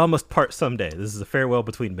we all must part someday. This is a farewell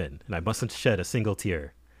between men, and I mustn't shed a single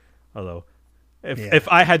tear. Although, if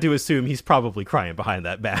I had to assume, he's probably crying behind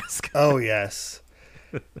that mask. Oh, yes.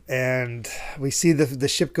 And we see the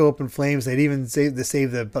ship go up in flames. They'd even save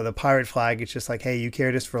the pirate flag. It's just like, hey, you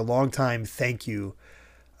carried us for a long time. Thank you,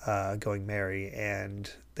 Going Merry.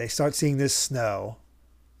 And they start seeing this snow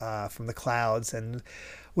from the clouds, and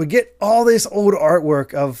we get all this old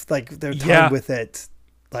artwork of like their time with it,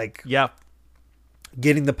 like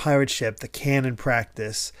getting the pirate ship, the cannon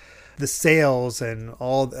practice, the sails, and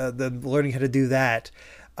all the learning how to do that.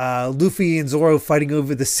 Luffy and Zoro fighting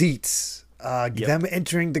over the seats, them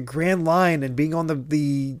entering the Grand Line and being on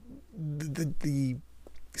the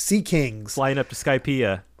Sea Kings, flying up to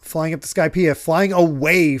Skypiea, flying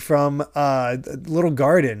away from the little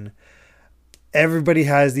garden. Everybody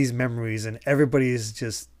has these memories, and everybody is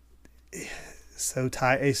just so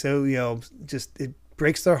tired. So, just it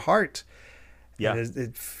breaks their heart. Yeah.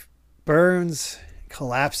 It burns,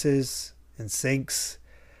 collapses, and sinks.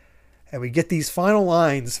 And we get these final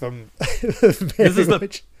lines from This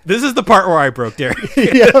is the part where I broke, Derek.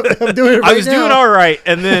 Yeah, I'm doing it right I was now. doing all right,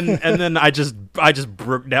 and then I just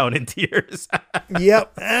broke down in tears.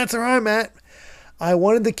 Yep, that's where I'm at. I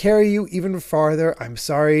wanted to carry you even farther. I'm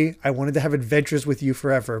sorry. I wanted to have adventures with you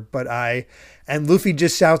forever, and Luffy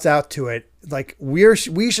just shouts out to it, like, we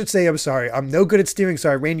should say, I'm sorry. I'm no good at steering,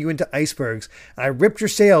 so I ran you into icebergs. And I ripped your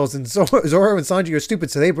sails, and Zoro and Sanji are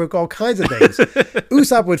stupid, so they broke all kinds of things.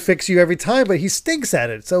 Usopp would fix you every time, but he stinks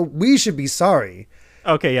at it, so we should be sorry.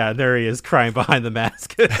 Okay, yeah, there he is crying behind the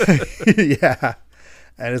mask. Yeah.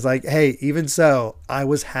 And it's like, hey, even so, I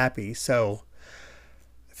was happy, so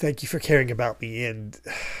thank you for caring about me. And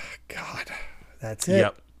God, that's it.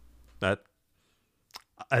 Yep.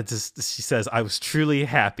 She says, I was truly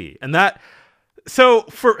happy. And I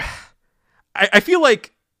feel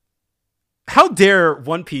like, how dare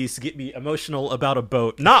One Piece get me emotional about a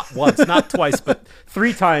boat? Not once, not twice, but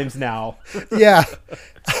 3 times now. Yeah.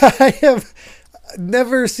 I have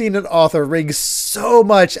never seen an author wring so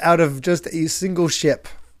much out of just a single ship.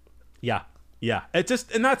 Yeah. And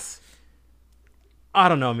that's, I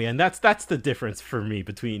don't know, man. That's the difference for me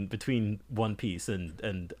between One Piece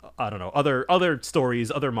and I don't know, other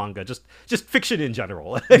stories, other manga, just fiction in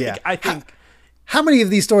general. Yeah. I think how many of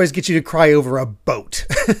these stories get you to cry over a boat?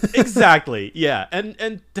 Exactly. Yeah.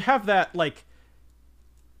 And to have that, like,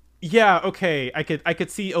 yeah, okay, I could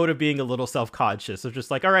see Oda being a little self-conscious of just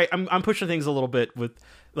like, all right, I'm pushing things a little bit with,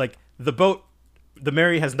 like, the boat. The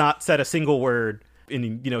Mary has not said a single word.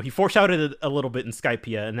 And, he foreshadowed it a little bit in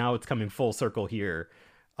Skypiea, and now it's coming full circle here.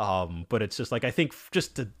 But it's just like, I think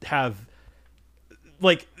just to have,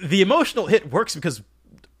 like, the emotional hit works because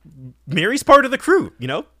Mary's part of the crew,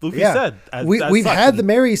 Luffy said. We've had the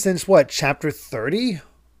Mary since what, chapter 30?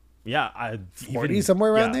 Yeah. 40,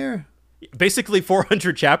 somewhere around there? Basically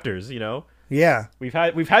 400 chapters, Yeah. We've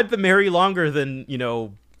had the Mary longer than,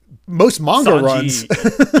 most manga runs.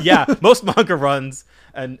 Yeah, most manga runs.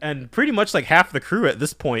 And pretty much like half the crew at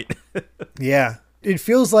this point. Yeah. It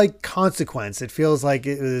feels like consequence. It feels like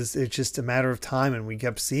it's just a matter of time, and we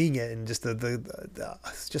kept seeing it, and just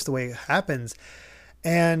just the way it happens.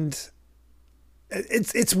 And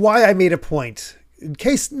it's why I made a point, in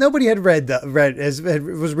case nobody had in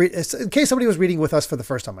case somebody was reading with us for the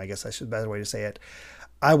first time, I guess I should better way to say it.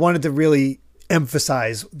 I wanted to really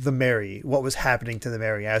emphasize the Mary, what was happening to the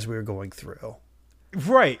Mary as we were going through.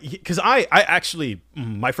 Right, because I actually,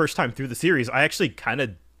 my first time through the series, I actually kind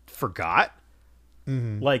of forgot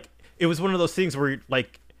Like, it was one of those things where,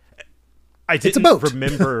 like, I It's a didn't boat.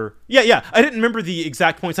 remember. Yeah. I didn't remember the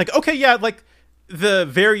exact points. Like, okay, yeah, like the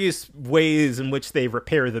various ways in which they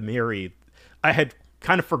repair the Mary. I had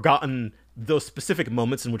kind of forgotten those specific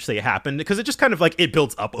moments in which they happened, because it just kind of like it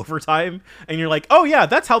builds up over time, and you're like, oh yeah,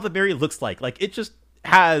 that's how the Mary looks like. Like, it just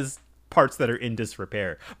has parts that are in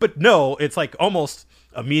disrepair. But no, it's like almost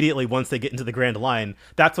immediately once they get into the Grand Line,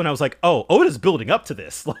 that's when I was like, oh, Oda's building up to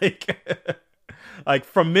this. Like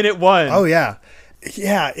from minute one. Oh yeah.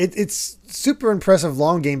 Yeah, it's super impressive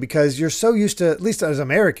long game, because you're so used to, at least as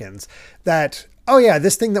Americans, that, oh yeah,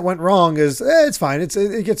 this thing that went wrong is, it's fine.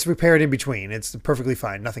 It gets repaired in between. It's perfectly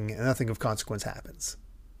fine. Nothing of consequence happens.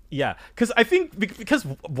 Yeah, because I think because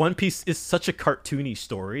One Piece is such a cartoony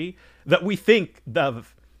story that we think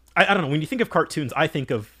of, I don't know, when you think of cartoons, I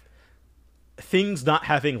think of things not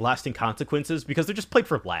having lasting consequences because they're just played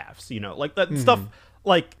for laughs, you know, like that stuff,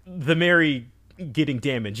 like the Mary getting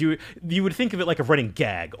damaged. You would think of it like a running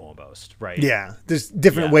gag almost, right? Yeah, there's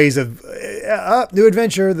different ways of, new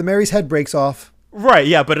adventure, the Mary's head breaks off. Right,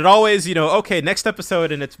 yeah, but it always, you know, okay, next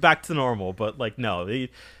episode and it's back to normal, but like, no,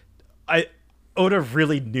 Oda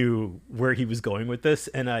really knew where he was going with this,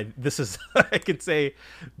 and this is, I could say,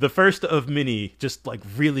 the first of many just like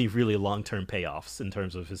really, really long-term payoffs in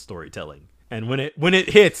terms of his storytelling. And when it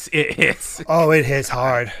hits, it hits. Oh, it hits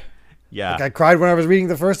hard. Yeah. Like, I cried when I was reading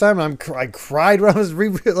the first time, and I cried when I was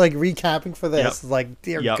recapping for this. Yep. Like,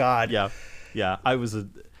 dear God. Yeah. I was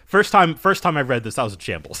first time I read this, I was a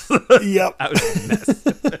shambles. Yep. I was a mess.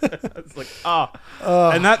 I was like,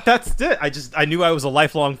 and that's it. I knew I was a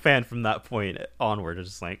lifelong fan from that point onward. It's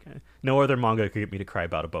just like, no other manga could get me to cry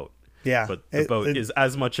about a boat. Yeah. But the boat is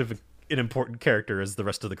as much of an important character as the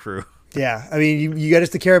rest of the crew. Yeah, I mean, you get us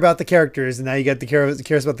to care about the characters, and now you get to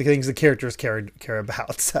cares about the things the characters care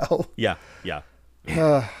about. So Yeah.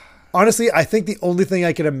 Honestly, I think the only thing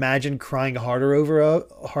I could imagine crying harder over,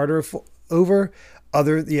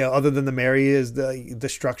 other than the Mary is the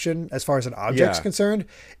destruction as far as an object's concerned,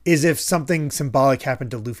 is if something symbolic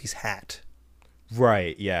happened to Luffy's hat.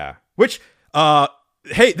 Right. Yeah. Which,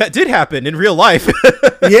 hey, that did happen in real life.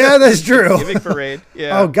 Yeah, that's true. Giving parade.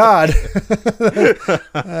 Yeah. Oh God.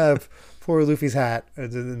 Poor Luffy's hat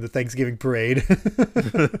in the Thanksgiving parade.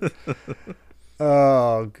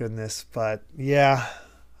 Oh goodness. But yeah,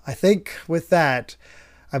 I think with that,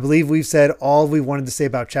 I believe we've said all we wanted to say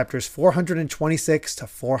about chapters 426 to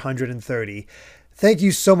 430. Thank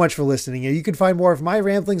you so much for listening. You can find more of my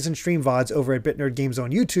ramblings and stream VODs over at BitNerd Games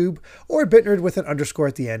on YouTube, or BitNerd with an underscore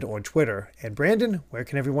at the end on Twitter. And Brandon, where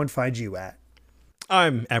can everyone find you at?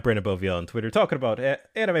 I'm at Brandon Boviel on Twitter, talking about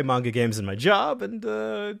anime, manga, games, and my job, and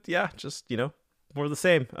just more of the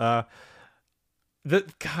same.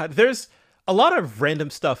 There's a lot of random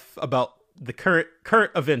stuff about the current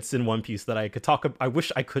events in One Piece that I could talk. I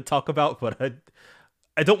wish I could talk about, but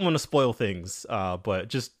I don't want to spoil things. But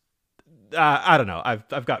just I don't know.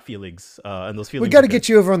 I've got feelings, and those feelings. We got to get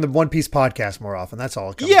you over on the One Piece podcast more often. That's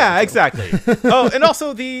all. Yeah, exactly. Oh, and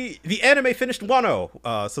also the anime finished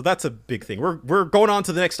Wano, so that's a big thing. We're going on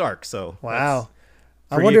to the next arc. So wow.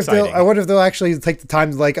 I wonder if they'll actually take the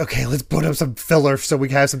time to like, okay, let's put up some filler so we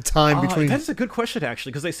can have some time between. That's a good question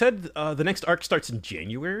actually, because they said the next arc starts in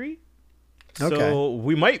January. Okay. So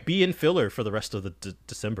we might be in filler for the rest of the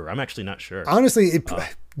December. I'm actually not sure. Honestly,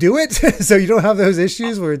 do it so you don't have those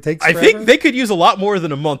issues where it takes forever. I think they could use a lot more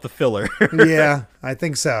than a month of filler. Yeah, I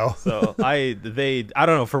think so. So I don't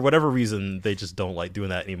know, for whatever reason they just don't like doing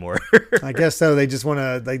that anymore. I guess so. They just want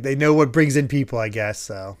to, like, they know what brings in people, I guess.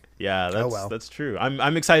 So yeah, that's true.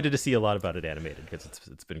 I'm excited to see a lot about it animated because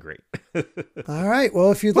it's been great. All right.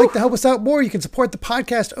 Well, if you'd like to help us out more, you can support the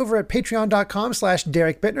podcast over at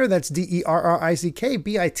patreon.com/Derek Bittner. That's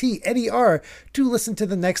DERRICKBITNER to listen to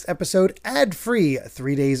the next episode ad-free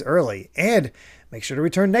 3 days early. And make sure to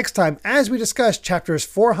return next time as we discuss chapters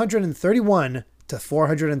 431 to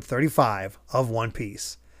 435 of One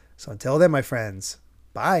Piece. So until then, my friends,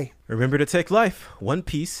 bye. Remember to take life one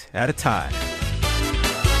piece at a time.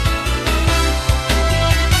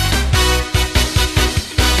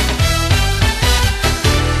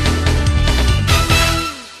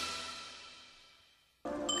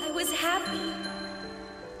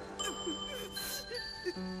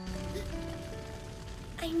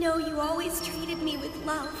 I know you always treated me with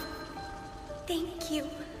love. Thank you.